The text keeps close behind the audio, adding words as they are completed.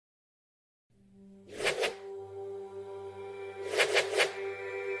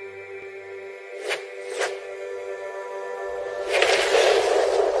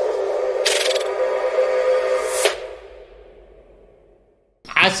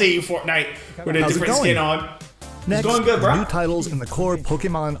see you, Fortnite, with a How's it different going? skin on. Next, going good, bro. new titles in the core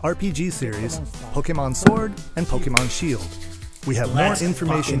Pokemon RPG series, Pokémon Sword and Pokémon Shield. We have more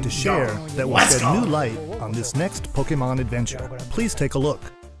information to share that will shed new light on this next Pokemon adventure. Please take a look.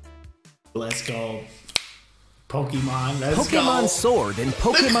 Let's go. Pokemon, let's go. Pokemon Sword and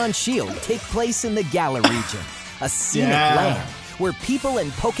Pokemon Shield take place in the Galar region, a scenic land where people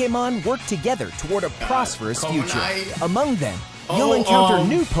and Pokemon work together toward a prosperous future. Among them, you'll encounter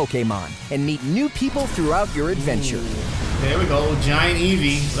new Pokemon and meet new people throughout your adventure. There we go, giant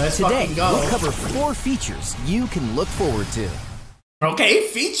Eevee. Let's fucking go. Today, we'll cover 4 features you can look forward to. Okay,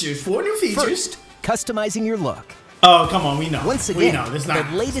 features. 4 new features. First, customizing your look. Oh, come on, we know. Once again, we know. The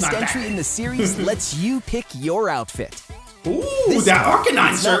latest entry in the series lets you pick your outfit. Ooh, this that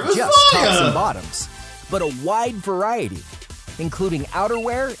Arcanine shirt was just fire. tops and bottoms, but a wide variety, including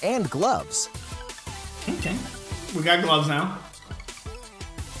outerwear and gloves. Okay, we got gloves now.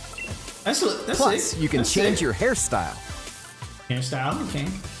 That's Plus, sick. you can change your hairstyle. Hairstyle, okay.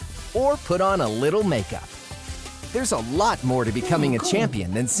 Or put on a little makeup. There's a lot more to becoming a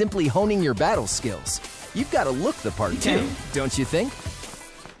champion than simply honing your battle skills. You've got to look the part too, don't you think?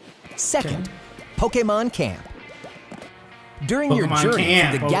 Second, Pokemon Camp. During your journey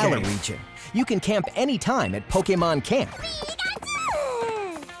to the Galar region, you can camp anytime at Pokemon Camp.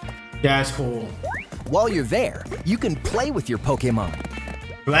 That's cool. While you're there, you can play with your Pokemon.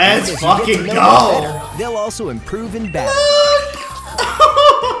 Let's fucking go! Better, they'll also improve in battle.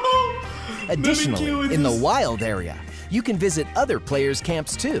 Additionally, in the wild area, you can visit other players'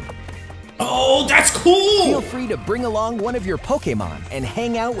 camps too. Oh, that's cool! Feel free to bring along one of your Pokemon and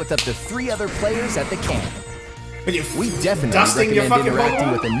hang out with up to 3 other players at the camp. We definitely recommend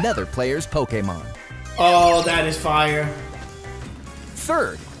interacting with another player's Pokemon. Oh, that is fire.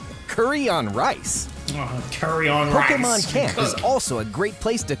 Third, curry on rice. Curry on rice. Pokemon Camp is also a great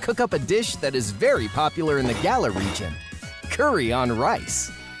place to cook up a dish that is very popular in the Galar region. Curry on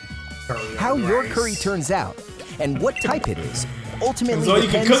rice. How your curry turns out and what type it is ultimately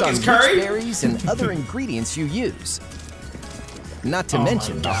depends on which berries and other ingredients you use. Not to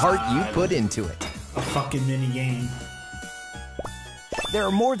mention the heart you put into it. A fucking mini game. There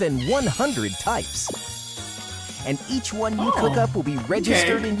are more than 100 types. And each one you cook up will be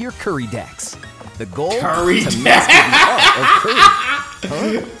registered in your curry decks. The goal to master the art of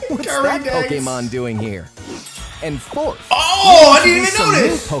curry. What's that Pokemon doing here? And fourth, I didn't even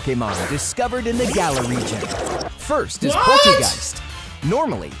notice! New Pokemon discovered in the Galar region. First is Poltergeist.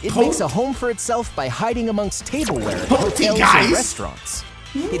 Normally, it makes a home for itself by hiding amongst tableware at hotels and restaurants.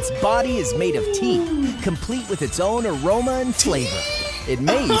 Its body is made of tea, complete with its own aroma and flavor. It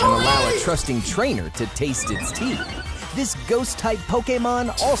may even allow a trusting trainer to taste its tea. This ghost-type Pokemon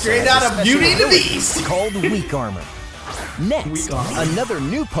also has a special ability called Weak Armor. Next, another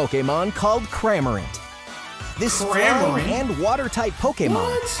new Pokemon called Cramorant. This flying and water-type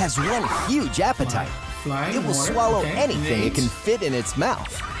Pokemon has one huge appetite. It will swallow anything it can fit in its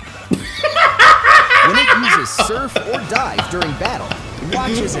mouth. When it uses Surf or Dive during battle,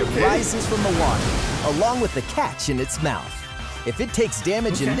 watch as it rises from the water, along with the catch in its mouth. If it takes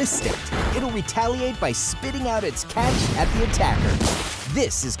damage in this state, it'll retaliate by spitting out its catch at the attacker.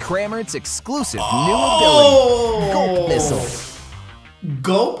 This is Cramorant's exclusive new ability, Gulp Missile.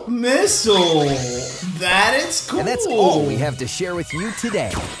 Gulp Missile! That is cool! And that's all we have to share with you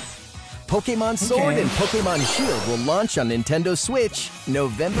today. Pokemon Sword and Pokemon Shield will launch on Nintendo Switch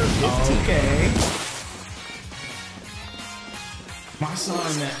November 15th. Okay. My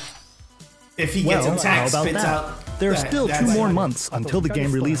son, if he gets attacked, spits out... There are still 2 more months until the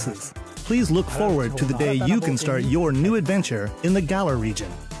game releases. Please look forward to the day you can start your new adventure in the Galar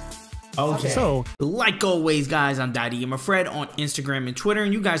region. Okay. So, like always, guys, I'm Fred on Instagram and Twitter,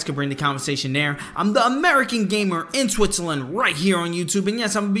 and you guys can bring the conversation there. I'm the American Gamer in Switzerland right here on YouTube, and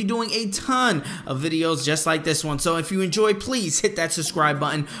yes, I'm going to be doing a ton of videos just like this one. So if you enjoy, please hit that subscribe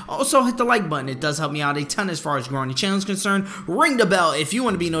button. Also, hit the like button. It does help me out a ton as far as growing the channel is concerned. Ring the bell if you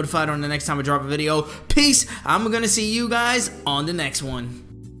want to be notified on the next time I drop a video. Peace. I'm going to see you guys on the next one.